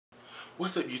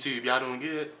What's up, YouTube? Y'all doing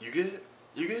good? You good?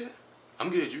 You good? I'm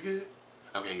good. You good?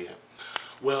 Okay, good.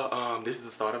 Well, this is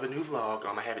the start of a new vlog.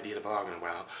 I haven't did a vlog in a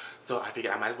while, so I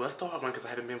figured I might as well start one because I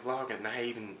haven't been vlogging, and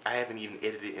I haven't even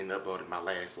edited and uploaded my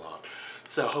last vlog.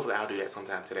 So hopefully I'll do that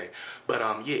sometime today. But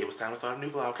yeah, it was time to start a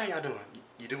new vlog. How y'all doing?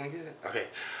 You doing good? Okay.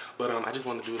 But I just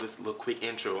wanted to do this little quick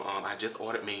intro. I just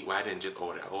ordered me. Well, I didn't just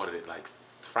order it. I ordered it like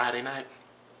Friday night.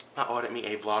 I ordered me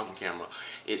a vlogging camera.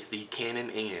 It's the Canon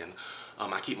N.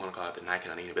 I keep wanting to call it the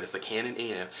Nikon N, but it's a Canon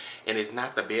N, and it's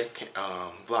not the best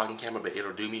vlogging camera, but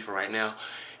it'll do me for right now.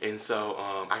 And so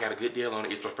I got a good deal on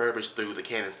it. It's refurbished through the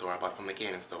Canon store. I bought it from the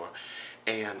Canon store,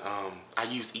 and I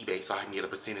use eBay so I can get a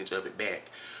percentage of it back,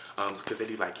 because they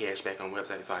do like cash back on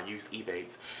websites. So I use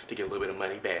eBay to get a little bit of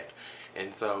money back.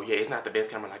 And so yeah, it's not the best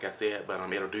camera like I said, but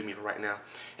it'll do me for right now.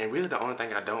 And really, the only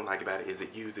thing I don't like about it is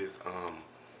it uses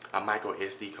a micro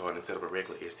SD card instead of a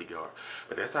regular SD card.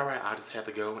 But that's alright, I'll just have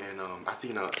to go and I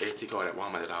seen a SD card at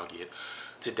Walmart that I'll get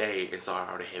today, and so I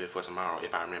already have it for tomorrow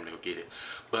if I remember to go get it.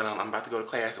 But I'm about to go to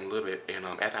class in a little bit, and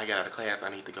after I get out of class I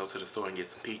need to go to the store and get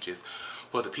some peaches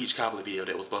for the peach cobbler video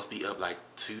that was supposed to be up like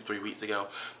 2-3 weeks ago.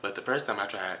 But the first time I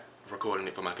tried recording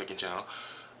it for my cooking channel,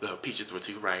 the peaches were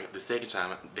too ripe. The second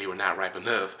time they were not ripe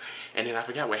enough, and then I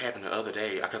forgot what happened the other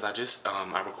day because I just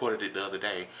I recorded it the other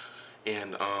day,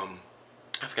 and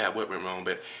I forgot what went wrong.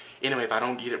 But anyway, if I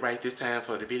don't get it right this time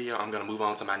for the video, I'm going to move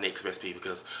on to my next recipe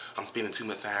because I'm spending too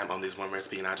much time on this one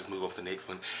recipe, and I'll just move on to the next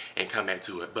one and come back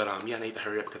to it. But yeah, I need to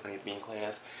hurry up because I need to be in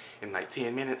class in like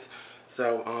 10 minutes.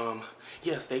 So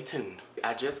yeah, stay tuned.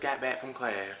 I just got back from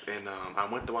class, and I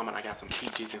went to Walmart. I got some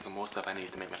peaches and some more stuff I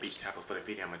need to make my peach cobbler for the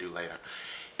video I'm going to do later.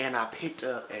 And I picked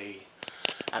up a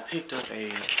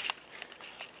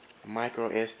micro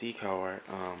SD card.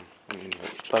 Let me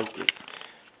focus.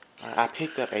 I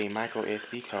picked up a micro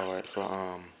SD card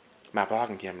for my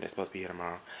vlogging camera that's supposed to be here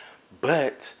tomorrow.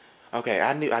 But okay,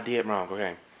 I knew I did wrong.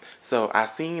 Okay, so I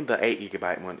seen the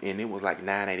 8GB one, and it was like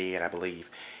 $9.88, I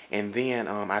believe. And then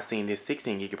I seen this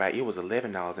 16GB. It was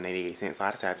 $11.88. So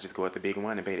I decided to just go with the bigger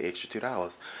one and pay the extra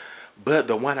 $2. But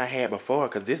the one I had before,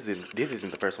 because this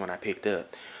isn't the first one I picked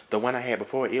up. The one I had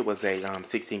before, it was a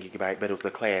 16GB, but it was a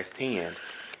class 10,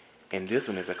 and this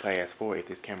one is a class 4 if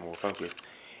this camera will focus.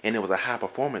 And it was a high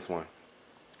performance one.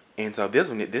 And so this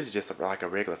is just like a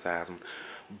regular size one.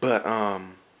 But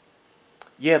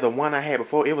yeah, the one I had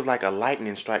before, it was like a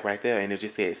lightning strike right there, and it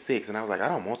just said 6, and I was like, I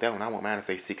don't want that one. I want mine to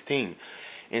say 16.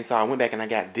 And so I went back and I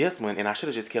got this one, and I should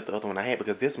have just kept the other one I had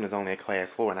because this one is only a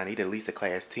class 4, and I need at least a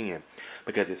class 10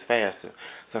 because it's faster.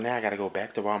 So now I got to go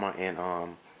back to Walmart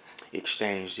and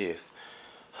exchange this.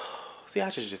 See, I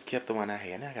should have just kept the one I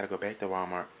had. Now I got to go back to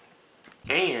Walmart.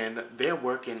 And they're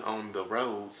working on the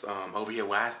roads over here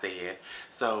where I stay at.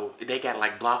 So they got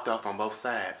like blocked off on both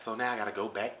sides. So now I gotta go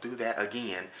back through that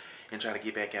again and try to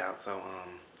get back out. So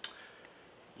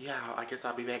yeah, I guess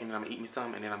I'll be back and then I'm gonna eat me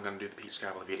some, and then I'm gonna do the peach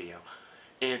cobbler video.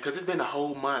 And because it's been a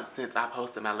whole month since I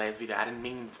posted my last video, I didn't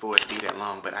mean for it to be that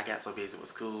long, but I got so busy with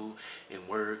school and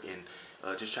work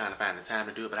and just trying to find the time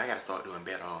to do it. But I got to start doing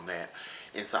better on that.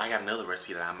 And so I got another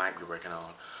recipe that I might be working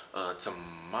on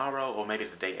tomorrow or maybe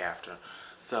the day after.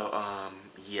 So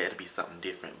yeah, it'll be something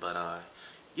different. But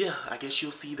yeah, I guess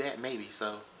you'll see that maybe.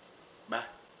 So bye.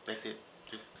 That's it.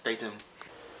 Just stay tuned.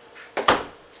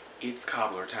 It's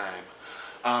cobbler time.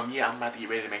 Yeah, I'm about to get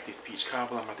ready to make this peach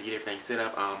cobbler. I'm about to get everything set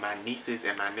up. My nieces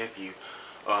and my nephew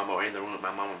are in the room with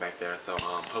my mama back there. So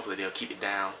hopefully they'll keep it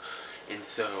down. And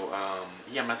so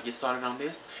yeah, I'm about to get started on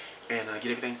this and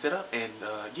get everything set up. And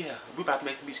yeah, we're about to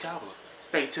make some peach cobbler.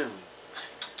 Stay tuned.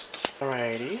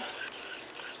 Alrighty.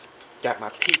 Got my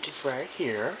peaches right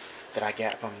here that I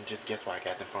got from, just guess where I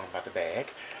got them from, about the bag.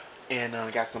 And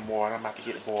got some water. I'm about to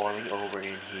get it boiling over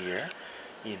in here.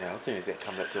 You know, as soon as that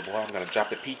comes up to a boil, I'm going to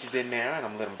drop the peaches in there, and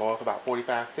I'm going to let them boil for about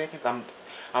 45 seconds.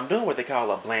 I'm doing what they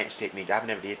call a blanch technique. I've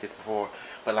never did this before,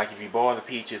 but like if you boil the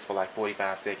peaches for like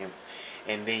 45 seconds,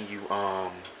 and then you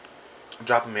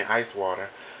drop them in ice water,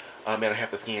 it'll help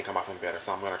the skin come off them better.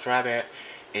 So I'm going to try that,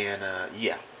 and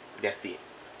yeah, that's it.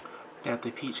 Got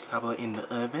the peach cobbler in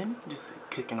the oven, just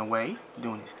cooking away,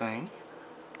 doing its thing.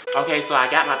 Okay, so I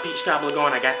got my peach cobbler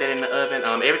going. I got that in the oven.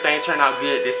 Everything turned out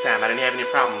good this time. I didn't have any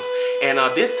problems. And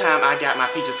this time I got my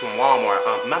peaches from Walmart.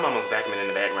 My mama's vacuuming in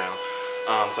the background.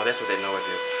 So that's what that noise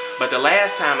is. But the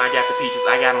last time I got the peaches,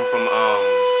 I got them from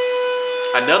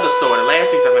another store. The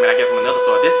last week's I got from another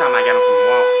store. This time I got them from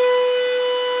Walmart.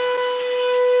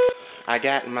 I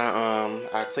got my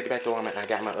I took it back to Walmart and I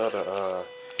got my other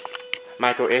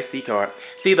micro SD card.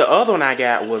 See, the other one I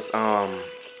got was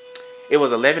it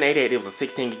was $11.88. It was a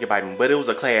 16GB, but it was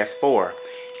a class 4.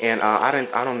 and I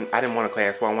didn't want a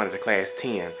class 4. I wanted a class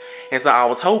 10, and so I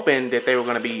was hoping that they were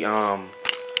gonna be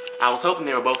I was hoping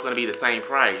they were both gonna be the same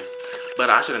price, but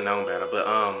I should have known better. But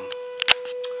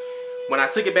when I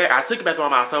took it back to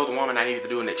Walmart. I told the woman I needed to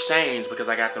do an exchange because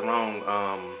I got the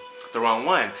wrong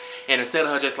one. And instead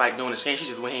of her just like doing an exchange, she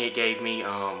just went ahead and gave me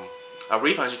a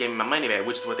refund. She gave me my money back,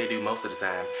 which is what they do most of the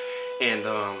time. And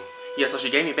yeah, so she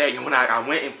gave me back. And when I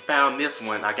went and found this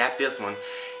one, I got this one.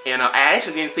 And I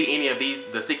actually didn't see any of these,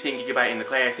 the 16 gigabyte in the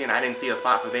class 10. I didn't see a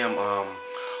spot for them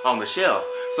on the shelf.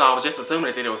 So I was just assuming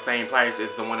that they were the same price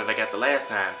as the one that I got the last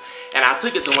time. And I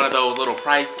took it to one of those little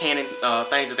price Canon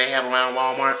things that they have around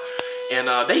Walmart. And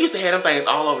they used to have them things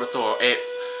all over the store. At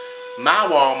my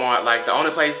Walmart, like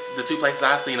the two places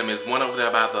I've seen them is one over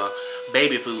there by the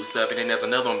baby food stuff, and then there's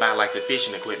another one by like the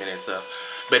fishing equipment and stuff.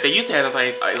 But they used to have them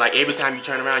things like every time you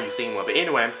turn around you see one. But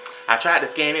anyway, I tried to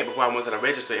scan it before I went to the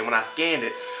register, and when I scanned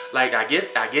it, like I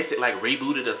guess it like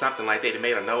rebooted or something like that. It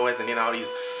made a noise, and then all these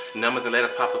numbers and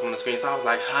letters popped up on the screen. So I was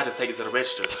like, I'll just take it to the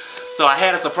register. So I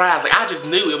had a surprise. Like I just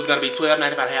knew it was gonna be $12.95.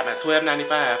 I had my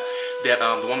 $12.95 that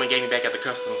the woman gave me back at the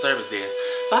customer service desk.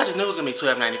 So I just knew it was gonna be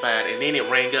 $12.95, and then it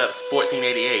rang up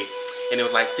 $14.88, and it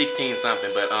was like 16 something.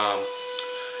 But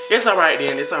it's all right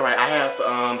then. It's all right. I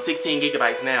have 16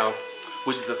 gigabytes now,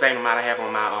 which is the same amount I have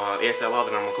on my SLR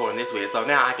that I'm recording this with. So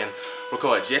now I can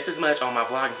record just as much on my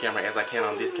vlogging camera as I can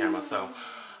on this camera. So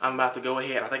I'm about to go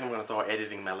ahead. I think I'm going to start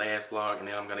editing my last vlog, and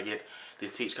then I'm going to get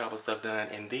this peach cobbler stuff done,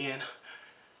 and then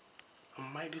I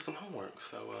might do some homework.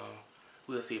 So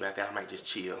we'll see about that. I might just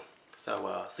chill.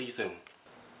 So see you soon.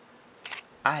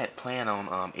 I had planned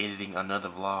on editing another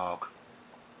vlog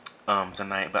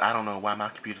tonight, but I don't know why my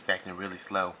computer's acting really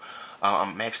slow.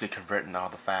 I'm actually converting all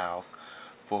the files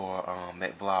for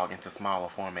that vlog into smaller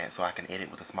format so I can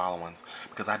edit with the smaller ones,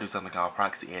 because I do something called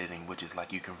proxy editing, which is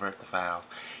like you convert the files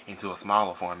into a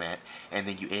smaller format and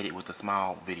then you edit with the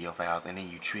small video files, and then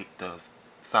you trick the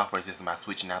software system by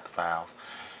switching out the files.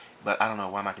 But I don't know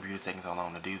why my computer's taking so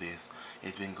long to do this.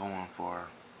 It's been going for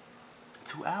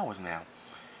 2 hours now,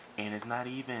 and it's not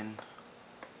even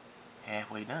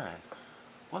halfway done.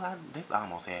 Well, this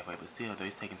almost halfway, but still, though,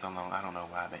 it's taking so long. I don't know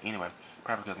why, but anyway,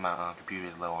 probably because my computer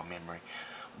is low on memory.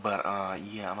 But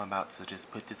yeah, I'm about to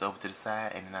just put this over to the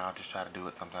side, and then I'll just try to do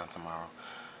it sometime tomorrow.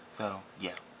 So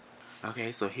yeah.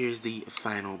 Okay, so here's the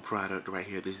final product right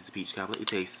here. This is the peach cobbler. It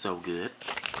tastes so good,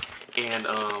 and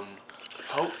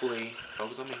hopefully,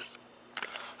 focus on me.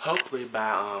 Hopefully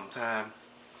by time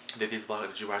that this vlog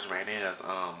that you're watching right now is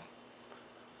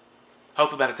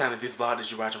hopefully by the time that this vlog that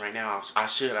you're watching right now, I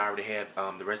should already have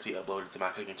the recipe uploaded to my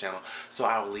cooking channel. So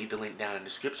I will leave the link down in the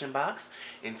description box,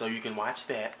 and so you can watch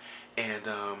that. And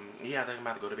yeah, I think I'm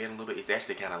about to go to bed in a little bit. It's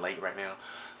actually kind of late right now,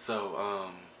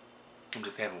 so I'm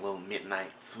just having a little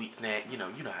midnight sweet snack. You know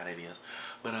how that is.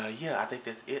 But yeah, I think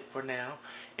that's it for now,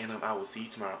 and I will see you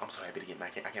tomorrow. I'm so happy to get my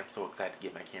camera. I'm so excited to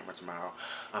get my camera tomorrow.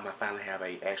 I finally have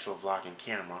a actual vlogging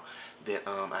camera that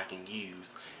I can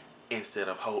use instead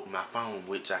of holding my phone,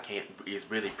 which I can't, is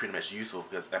really pretty much useful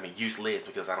because, I mean, useless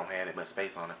because I don't have that much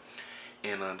space on it.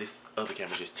 And this other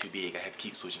camera is just too big. I have to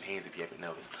keep switching hands if you haven't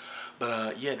noticed.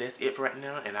 But yeah, that's it for right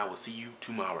now, and I will see you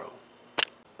tomorrow.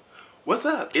 What's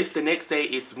up? It's the next day.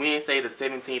 It's Wednesday the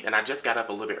 17th, and I just got up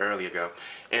a little bit early ago.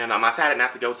 And I decided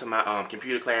not to go to my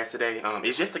computer class today.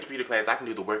 It's just a computer class. I can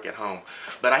do the work at home.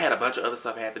 But I had a bunch of other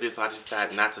stuff I had to do, so I just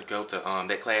decided not to go to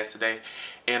that class today.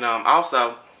 And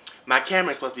also, my camera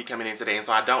is supposed to be coming in today, and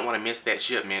so I don't want to miss that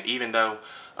shipment. Even though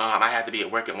I have to be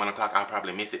at work at 1 o'clock, I'll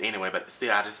probably miss it anyway. But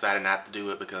still, I just decided not to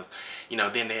do it because, you know,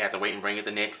 then they have to wait and bring it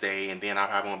the next day, and then I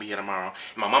probably won't be here tomorrow.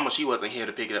 And my mama, she wasn't here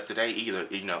to pick it up today either.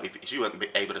 You know, if she wasn't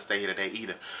able to stay here today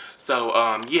either. So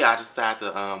yeah, I just decided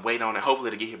to wait on it,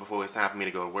 hopefully to get here before it's time for me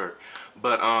to go to work.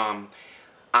 But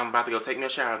I'm about to go take me a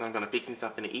shower, then I'm going to fix me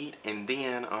something to eat, and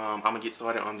then I'm going to get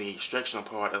started on the instructional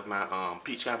part of my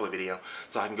peach cobbler video,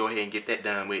 so I can go ahead and get that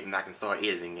done with, and I can start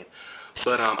editing it.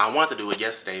 But I wanted to do it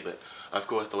yesterday, but of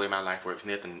course the way my life works,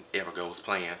 nothing ever goes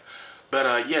planned.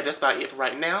 But yeah, that's about it for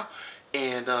right now,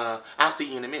 and I'll see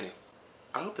you in a minute.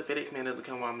 I hope the FedEx man doesn't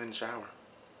come while I'm in the shower.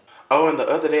 Oh, and the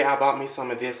other day I bought me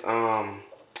some of this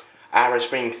Irish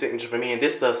Spring Signature for me, and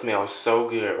this stuff smells so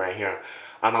good right here.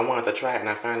 I wanted to try it, and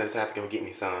I finally decided to go get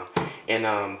me some.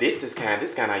 And this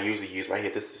kind I usually use right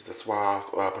here. This is the Suave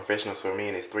Professionals for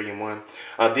Men. It's 3-in-1.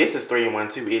 This is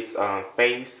 3-in-1 too. It's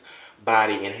face,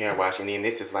 body, and hair wash, and then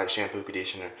this is like shampoo,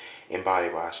 conditioner, and body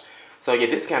wash. So yeah,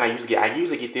 this kind I usually get. I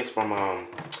usually get this from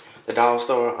the dollar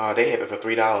store. They have it for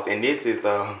 $3, and this is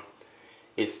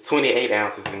it's 28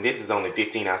 ounces, and this is only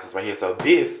 15 ounces right here. So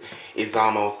this is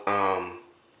almost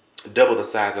double the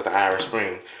size of the Irish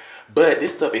Spring. But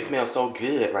this stuff, it smells so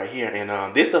good right here.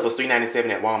 And this stuff was $3.97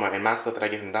 at Walmart, and my stuff that I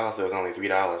get from the dollar store is only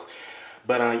 $3.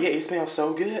 But yeah, it smells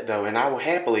so good though, and I will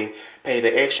happily pay the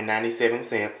extra 97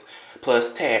 cents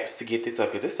plus tax to get this stuff,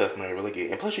 because this stuff smells really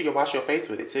good. And plus you can wash your face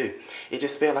with it too. It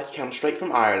just smells like it comes straight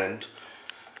from Ireland.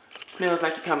 Smells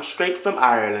like it comes straight from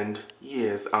Ireland.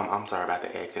 Yes, I'm sorry about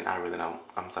the accent. I really don't.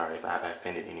 I'm sorry if I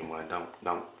offended anyone.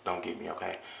 Don't get me,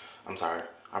 okay? I'm sorry.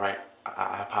 All right,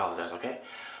 I apologize, okay?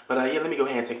 But yeah, let me go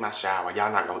ahead and take my shower.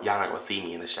 Y'all not gonna see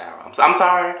me in the shower. I'm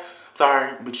sorry,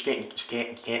 but you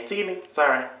can't see me.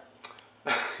 Sorry.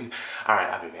 All right,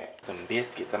 I'll be back. Some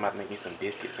biscuits. I'm about to make me some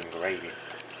biscuits and gravy.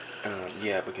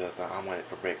 Yeah, because I want it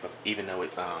for breakfast, even though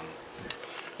it's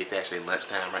actually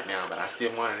lunchtime right now, but I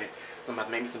still wanted it. So I'm about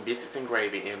to make me some biscuits and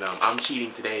gravy, and I'm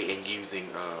cheating today and using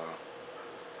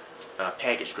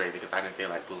packaged gravy because I didn't feel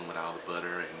like fooling with all the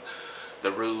butter and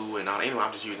the roux and all. Anyway,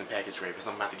 I'm just using packaged gravy,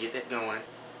 so I'm about to get that going.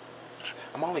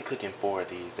 I'm only cooking 4 of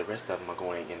these. The rest of them are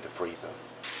going in the freezer.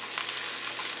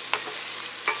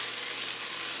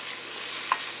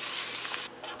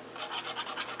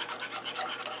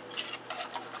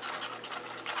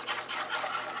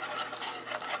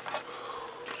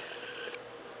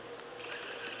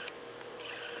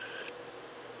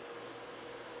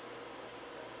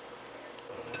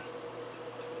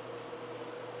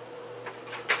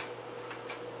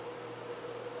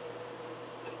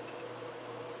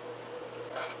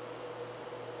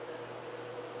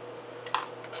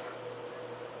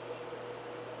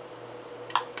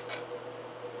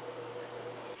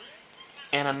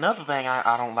 And another thing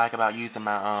I don't like about using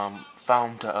my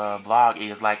phone to vlog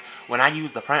is, like, when I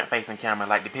use the front facing camera,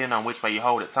 like, depending on which way you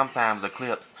hold it, sometimes the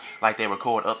clips, like, they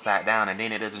record upside down, and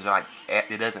then it doesn't, like,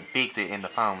 it doesn't fix it in the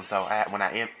phone. So when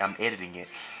I'm editing it,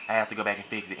 I have to go back and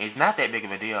fix it. It's not that big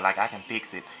of a deal. Like, I can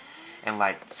fix it in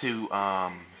like two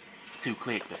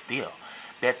clicks, but still,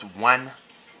 that's one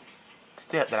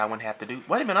step that I wouldn't have to do.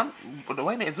 Wait a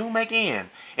minute, zoom back in.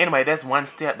 Anyway, that's one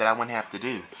step that I wouldn't have to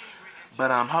do. But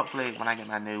hopefully when I get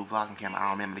my new vlogging camera,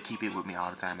 I'll remember to keep it with me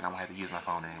all the time, and I won't have to use my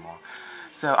phone anymore.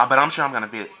 So, but I'm sure I'm gonna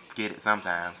get it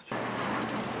sometimes.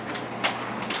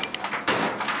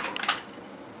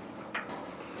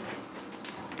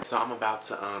 So I'm about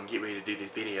to get ready to do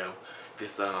this video,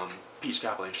 this peach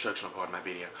cobbler instructional part of my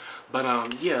video.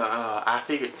 But yeah, I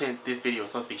figured since this video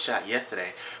was supposed to be shot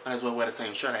yesterday, might as well wear the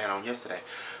same shirt I had on yesterday.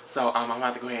 So I'm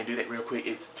about to go ahead and do that real quick.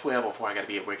 It's 12:04. I gotta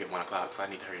be at work at 1 o'clock, so I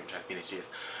need to hurry up and try to finish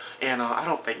this. And I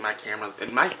don't think my camera's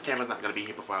not gonna be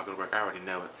here before I go to work. I already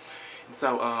know it.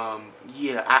 So,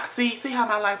 yeah, I see how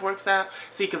my life works out.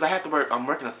 See, because I have to work, I'm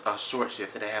working a short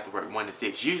shift today. I have to work 1 to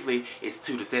 6. Usually it's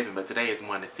 2 to 7, but today is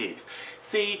 1 to 6.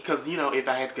 See, because, you know, if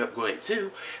I had to go at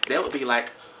 2, that would be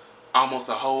like almost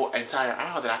a whole entire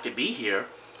hour that I could be here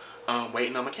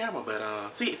waiting on my camera.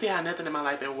 But see how nothing in my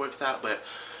life ever works out. But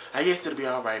I guess it'll be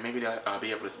alright. Maybe I'll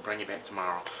be able to bring it back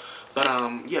tomorrow. But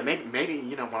yeah, maybe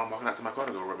you know, when I'm walking out to my car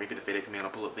to go work, maybe the FedEx man will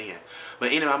pull up then.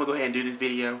 But anyway, I'm gonna go ahead and do this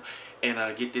video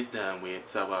and get this done with.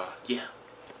 So yeah,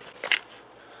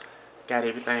 got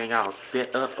everything all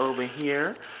set up over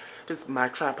here. Just my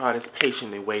tripod is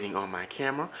patiently waiting on my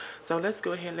camera. So let's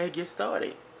go ahead and let's get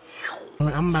started.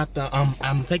 I'm about to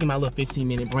I'm taking my little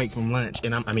 15-minute break from lunch,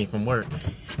 and from work,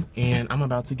 and I'm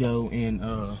about to go and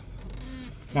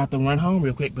about to run home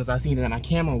real quick because I seen that my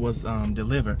camera was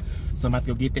delivered. So I'm about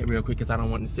to go get that real quick because I don't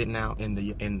want it sitting out in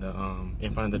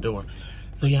front of the door.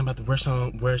 So yeah, I'm about to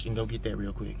rush and go get that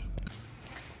real quick.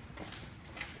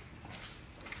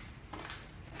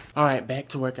 Alright, back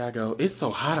to work I go. It's so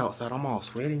hot outside, I'm all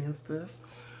sweaty and stuff.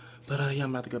 But yeah, I'm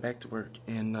about to go back to work,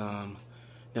 and then I'm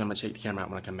gonna check the camera out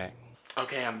when I come back.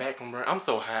 Okay, I'm back from work. I'm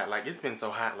so hot, like it's been so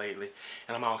hot lately,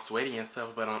 and I'm all sweaty and stuff,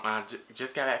 but I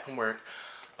just got back from work.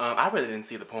 I really didn't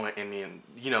see the point, and then,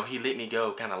 you know, he let me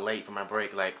go kind of late for my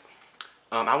break. Like,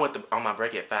 I went on my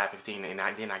break at 5:15, and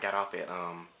then I got off at,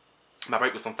 my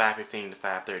break was from 5:15 to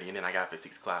 5:30, and then I got off at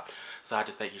 6 o'clock. So I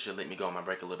just think he should let me go on my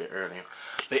break a little bit earlier.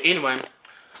 But anyway,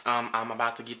 I'm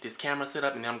about to get this camera set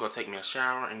up, and then I'm going to take me a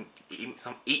shower and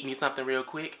eat me something real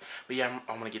quick. But yeah,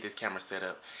 I'm going to get this camera set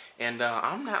up. And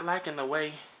I'm not liking the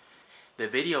way the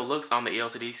video looks on the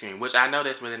LCD screen, which I know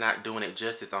that's really not doing it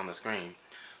justice on the screen.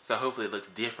 So hopefully it looks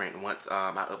different once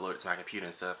I upload it to my computer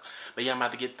and stuff. But yeah, I'm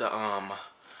about to get the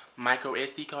micro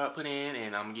SD card put in,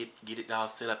 and I'm gonna get it all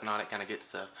set up and all that kind of good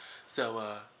stuff.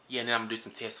 So yeah, and then I'm gonna do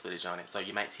some test footage on it. So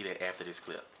you might see that after this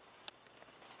clip.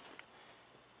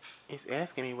 It's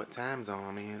asking me what time zone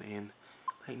I'm in, and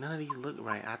like none of these look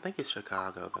right. I think it's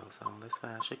Chicago though, so let's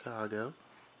find Chicago.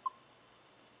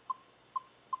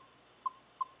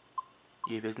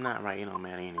 If it's not right, it don't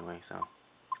matter anyway, so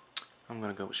I'm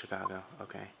gonna go with Chicago.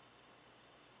 Okay.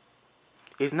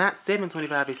 It's not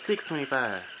 725, it's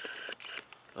 625.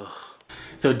 Ugh.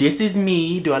 So this is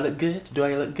me. Do I look good? Do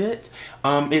I look good?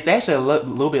 It's actually a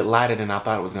little bit lighter than I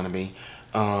thought it was gonna be.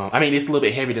 I mean, it's a little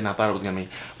bit heavier than I thought it was gonna be,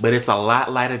 but it's a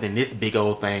lot lighter than this big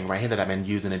old thing right here that I've been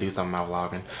using to do some of my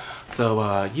vlogging.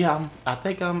 So yeah, I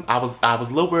think I was a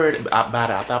little worried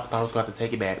about it. I thought I was going to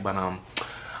take it back, but I'm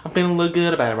feeling a little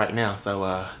good about it right now.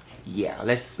 So yeah,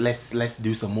 let's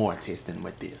do some more testing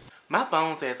with this. My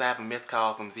phone says I have a missed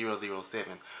call from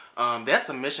 007. That's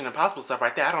some Mission Impossible stuff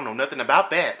right there. I don't know nothing about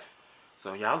that.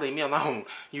 So y'all leave me alone.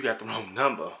 You got the wrong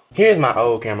number. Here's my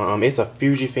old camera. It's a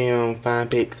Fujifilm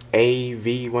FinePix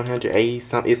AV100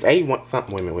 something. It's A1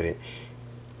 something. Wait a minute with it.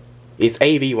 It's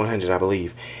AV100, I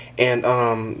believe. And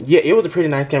yeah, it was a pretty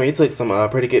nice camera. It took some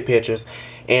pretty good pictures,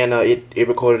 and it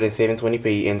recorded in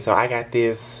 720p. And so I got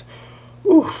this,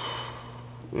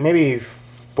 maybe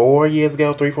 4 years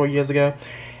ago, 3-4 years ago.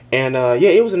 And yeah,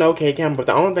 it was an okay camera. But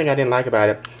the only thing I didn't like about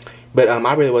it, but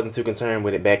I really wasn't too concerned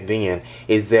with it back then,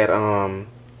 is that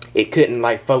it couldn't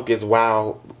like focus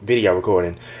while video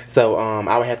recording. So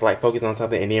I would have to like focus on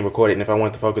something and then record it, and if I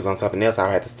wanted to focus on something else, I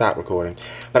would have to stop recording.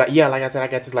 But yeah, like I said, I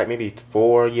got this like maybe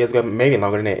 4 years ago, maybe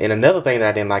longer than that. And another thing that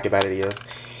I didn't like about it is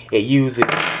it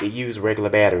used regular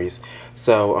batteries.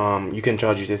 So you couldn't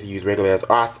charge it just to use regular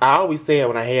batteries. I always said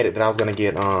when I had it that I was gonna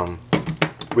get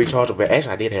rechargeable.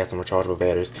 Actually, I did have some rechargeable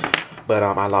batteries, but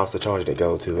I lost the charger that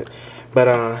goes to it. But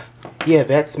yeah,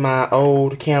 that's my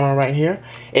old camera right here,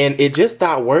 and it just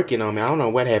stopped working on me. I don't know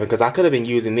what happened, because I could have been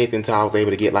using this until I was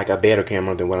able to get like a better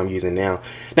camera than what I'm using now.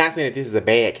 Not saying that this is a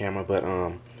bad camera, but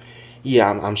yeah,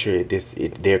 I'm sure it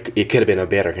could have been a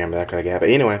better camera that I could have got. But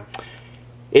anyway,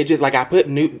 it just like I put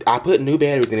new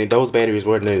batteries in it. Those batteries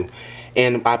were new,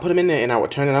 and I put them in there, and I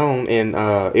would turn it on,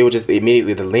 and it would just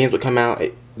immediately, the lens would come out,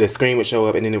 the screen would show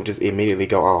up, and then it would just immediately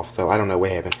go off. So I don't know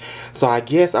what happened. So I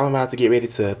guess I'm about to get ready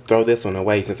to throw this one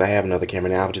away, since I have another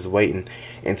camera now. I was just waiting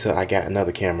until I got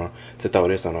another camera to throw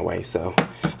this one away. So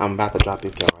I'm about to drop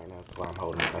this camera right now. That's why I'm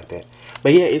holding it like that.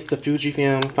 But yeah, it's the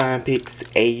Fujifilm FinePix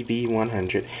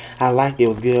AV100. I like it. It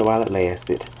was good while it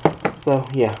lasted. So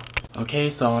yeah. Okay,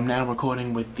 so I'm now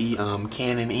recording with the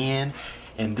Canon N,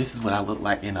 and this is what I look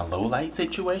like in a low light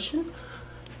situation.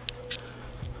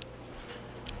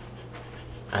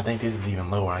 I think this is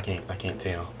even lower. I can't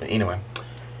tell. But anyway,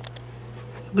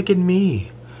 look at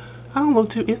me. I don't look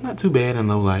too. It's not too bad in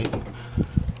low light.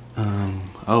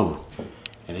 Oh,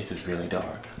 and this is really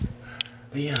dark.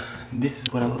 But yeah, this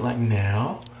is what I look like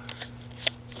now.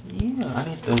 Yeah, I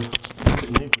need to.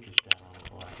 Let me put this shot on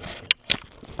before I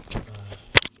drop it.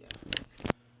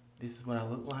 Yeah, this is what I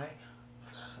look like.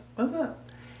 What's up?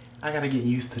 I gotta get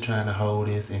used to trying to hold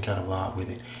this and try to vlog with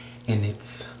it. And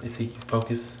it's, let's see,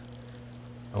 focus.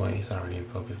 Oh wait, it's already in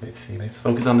focus. Let's see. Let's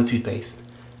focus on the toothpaste.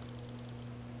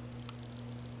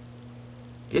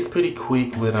 It's pretty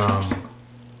quick with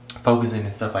focusing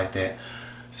and stuff like that.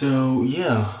 So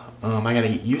yeah, I gotta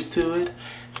get used to it.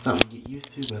 Something to get used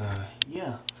to, but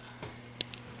yeah,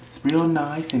 it's real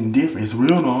nice and different. It's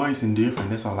real nice and different.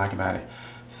 That's what I like about it.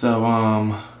 So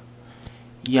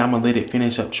yeah, I'm gonna let it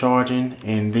finish up charging,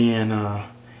 and then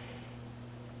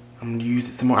I'm gonna use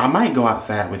it some more. I might go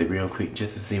outside with it real quick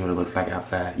just to see what it looks like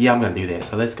outside. Yeah, I'm gonna do that.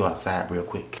 So let's go outside real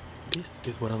quick. This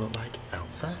is what I look like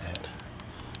outside.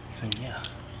 So yeah,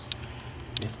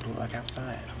 this is what I look like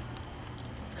outside.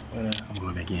 I'm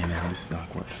going back in now. This is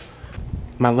awkward.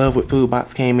 My Love with Food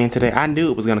box came in today. I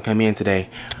knew it was gonna come in today,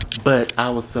 but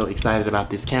I was so excited about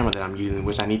this camera that I'm using,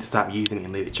 which I need to stop using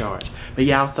and let it charge. But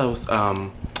yeah, I was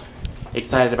so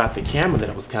excited about the camera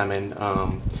that was coming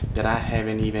that I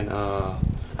haven't even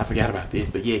I forgot about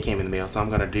this, but yeah, it came in the mail, so I'm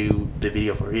gonna do the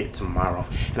video for it tomorrow,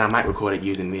 and I might record it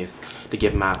using this to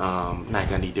give my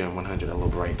Nikon D3100 a little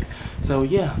break. So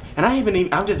yeah, and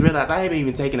I just realized I haven't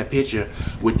even taken a picture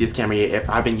with this camera yet.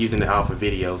 I've been using it all for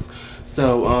videos,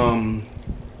 so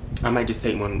I might just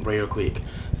take one real quick.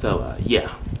 So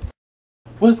yeah,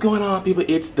 what's going on, people?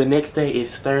 It's the next day.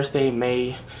 It's Thursday,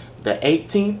 May the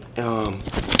 18th.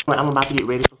 I'm about to get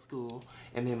ready for school,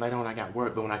 and then later on I got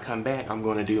work, but when I come back, I'm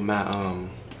gonna do my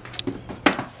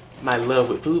my Love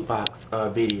with Food box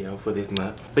video for this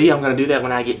month. But yeah, I'm gonna do that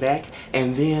when I get back,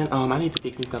 and then I need to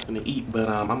fix me something to eat, but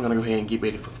I'm gonna go ahead and get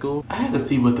ready for school. I have to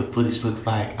see what the footage looks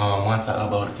like once I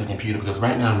upload it to the computer, because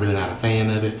right now I'm really not a fan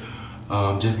of it,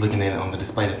 just looking at it on the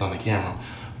display that's on the camera.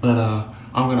 But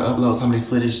I'm gonna upload some of this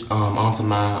footage onto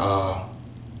my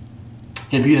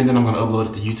computer, and then I'm gonna upload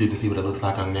it to YouTube and see what it looks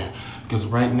like on there, because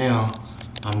right now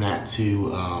I'm not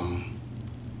too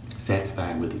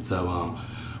satisfied with it. So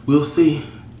we'll see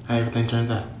how everything turns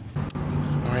out.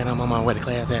 Alright, I'm on my way to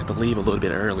class. I have to leave a little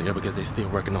bit earlier because they're still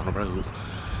working on the roads.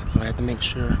 So I have to make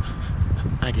sure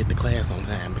I get to class on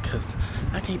time because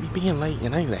I can't be being late,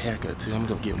 and I need a haircut too. I'm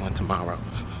gonna get one tomorrow.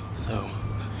 So,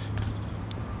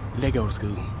 they go to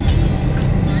school.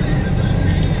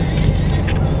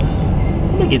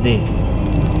 Look at this.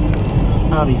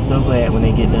 I'll be so glad when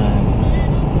they get done.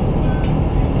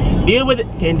 Deal with it,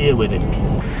 can't deal with it.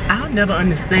 I'll never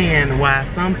understand why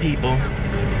some people,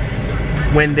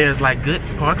 when there's like good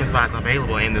parking spots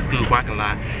available in the school parking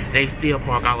lot, they still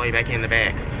park all the way back in the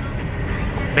back.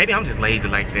 Maybe I'm just lazy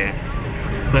like that.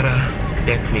 But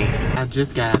that's me. I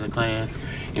just got out of class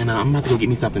and I'm about to go get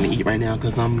me something to eat right now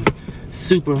because I'm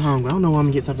super hungry. I don't know where I'm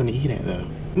gonna get something to eat at though.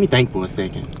 Let me think for a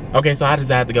second. Okay, so I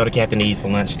decided to go to Captain E's for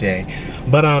lunch today.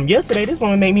 But yesterday this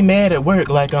woman made me mad at work.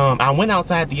 Like I went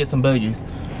outside to get some buggies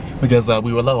because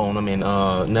we were low on them, and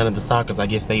none of the stalkers, I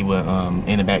guess they were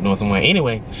in the back door somewhere.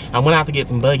 Anyway, I went out to get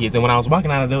some buggies, and when I was walking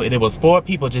out of the door, there was 4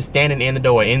 people just standing in the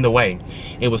door in the way.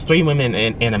 It was 3 women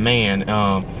and a man.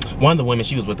 One of the women,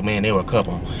 she was with the man, they were a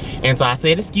couple. And so I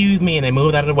said, excuse me, and they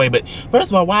moved out of the way. But first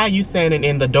of all, why are you standing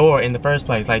in the door in the first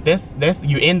place? Like that's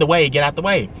you in the way, get out the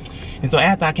way. And so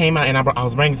after I came out and I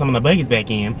was bringing some of the buggies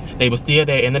back in, they were still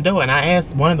there in the door, and I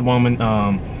asked one of the women,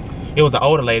 it was an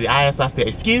older lady. I said,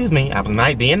 excuse me. I was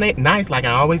nice, being nice like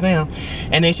I always am.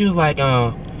 And then she was like,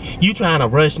 you trying to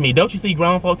rush me. Don't you see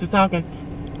grown folks is talking?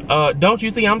 Don't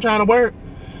you see I'm trying to work?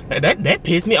 That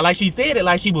pissed me. Like she said it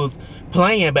like she was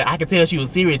playing, but I could tell she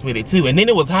was serious with it too. And then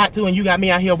it was hot too, and you got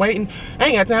me out here waiting. I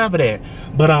ain't got time for that.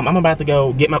 But I'm about to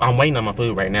go get I'm waiting on my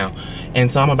food right now. And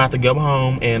so I'm about to go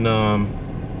home and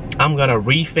I'm gonna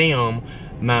refilm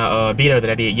my video that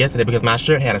I did yesterday because my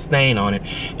shirt had a stain on it,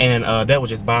 and that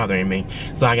was just bothering me.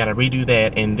 So I gotta redo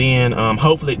that, and then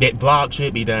hopefully that vlog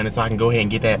should be done, and so I can go ahead and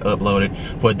get that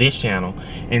uploaded for this channel.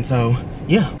 And so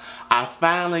yeah, I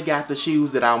finally got the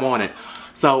shoes that I wanted.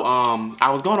 So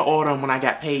I was gonna order them when I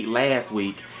got paid last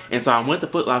week, and so I went to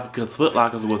Foot Locker because Foot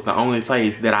Locker was the only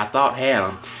place that I thought had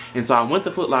them. And so I went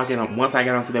to Foot Locker, and once I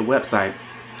got onto their website,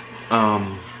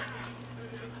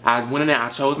 I went in there, I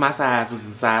chose my size, which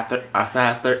is a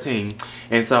size 13.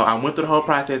 And so I went through the whole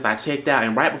process, I checked out,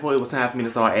 and right before it was time for me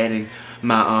to start adding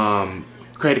my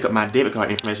credit card, my debit card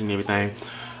information and everything,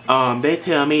 they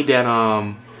tell me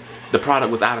that the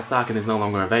product was out of stock and is no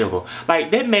longer available. Like,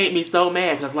 that made me so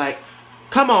mad, because like,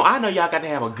 come on, I know y'all got to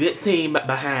have a good team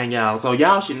behind y'all, so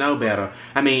y'all should know better.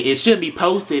 I mean, it shouldn't be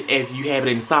posted as you have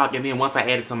it in stock, and then once I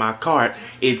add it to my cart,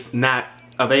 it's not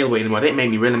available anymore. That made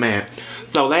me really mad.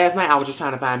 So last night I was just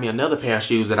trying to find me another pair of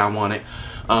shoes that I wanted,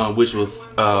 which was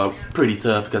pretty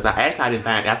tough because I didn't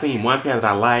find it. I seen one pair that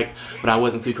I liked, but I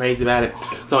wasn't too crazy about it.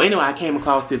 So anyway, I came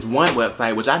across this one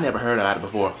website, which I never heard about it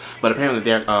before, but apparently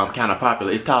they're kind of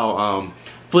popular. It's called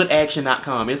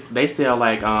footaction.com. They sell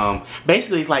like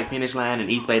basically it's like Finish Line and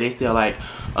Eastbay. They sell like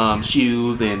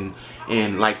shoes and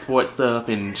like sports stuff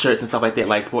and shirts and stuff like that,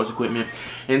 like sports equipment.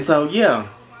 And so yeah,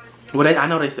 well, I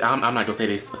know they. I'm not gonna say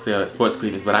they sell sports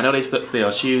equipment, but I know they sell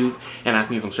shoes, and I've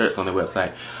seen some shirts on their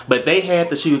website. But they had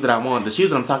the shoes that I wanted. The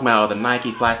shoes that I'm talking about are the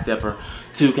Nike Fly Stepper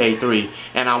 2K3,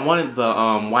 and I wanted the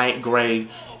white, gray,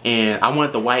 and I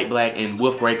wanted the white, black, and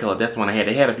wolf gray color. That's the one I had.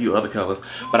 They had a few other colors,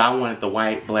 but I wanted the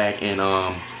white, black, and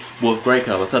wolf gray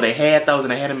color. So they had those,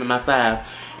 and they had them in my size.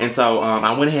 And so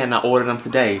I went ahead and I ordered them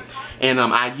today. And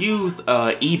I used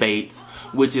Ebates,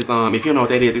 which is, if you know what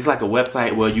that is, it's like a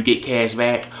website where you get cash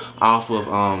back off of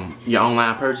your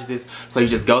online purchases. So you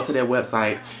just go to their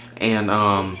website, and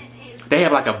they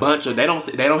have like a bunch of, they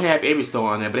don't have every store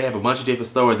on there, but they have a bunch of different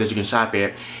stores that you can shop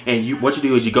at. And what you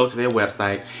do is you go to their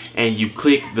website and you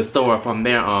click the store from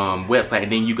their website,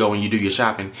 and then you go and you do your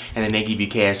shopping, and then they give you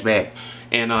cash back.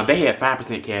 And they had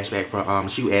 5% cash back for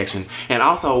shoe action. And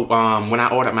also, when I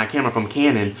ordered my camera from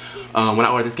Canon, when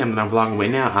I ordered this camera that I'm vlogging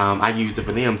with now, I used it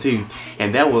for them too.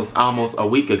 And that was almost a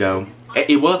week ago.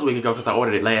 It was a week ago because I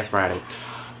ordered it last Friday.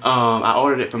 I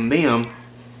ordered it from them,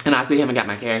 and I still haven't got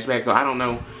my cash back, so I don't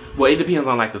know. Well, it depends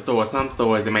on like the store. Some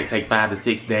stores it might take 5 to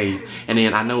 6 days, and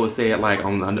then I know it said like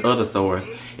on the other stores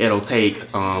it'll take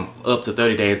up to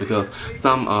 30 days because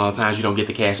some times you don't get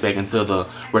the cash back until the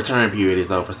return period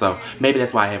is over. So maybe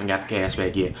that's why I haven't got the cash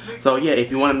back yet. So yeah, if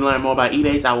you want to learn more about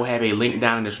Ebates, I will have a link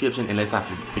down in the description unless I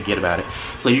forget about it.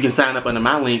 So you can sign up under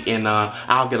my link, and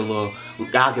I'll get a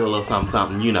little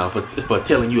something, you know, for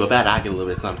telling you about it. I'll get a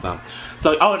little bit something.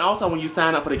 So and also when you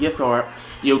sign up for the gift card,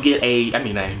 you'll get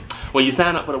when you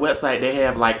sign up for the website, they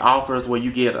have like offers where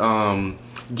you get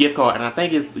gift card, and I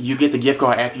think you get the gift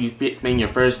card after you spend your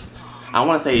first, I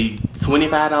want to say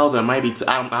 $25 or maybe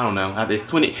I don't know. It's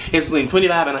between $25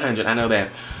 and $100. I know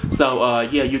that. So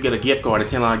yeah, you get a gift card, a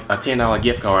 $10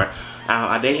 gift card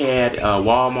They had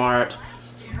Walmart,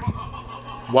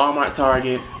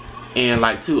 Target, and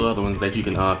like 2 other ones that you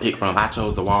can pick from. I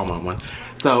chose the Walmart one.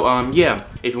 So yeah,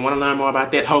 if you want to learn more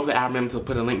about that, hopefully I remember to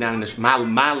put a link down in the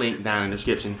my link down in the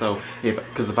description. So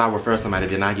because if I refer somebody,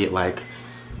 then I get like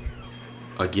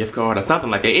a gift card or something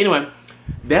like that. Anyway,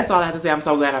 that's all I have to say. I'm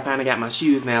so glad I finally got my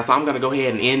shoes now. So I'm going to go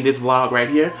ahead and end this vlog right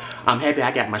here. I'm happy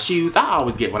I got my shoes. I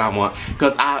always get what I want.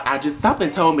 Because I just,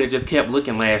 something told me to just keep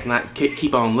looking last night.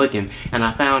 Keep on looking. And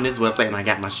I found this website and I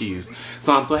got my shoes.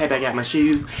 So I'm so happy I got my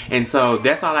shoes. And so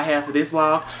that's all I have for this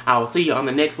vlog. I will see you on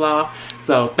the next vlog.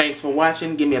 So thanks for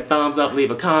watching. Give me a thumbs up.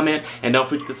 Leave a comment. And don't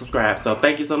forget to subscribe. So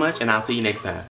thank you so much. And I'll see you next time.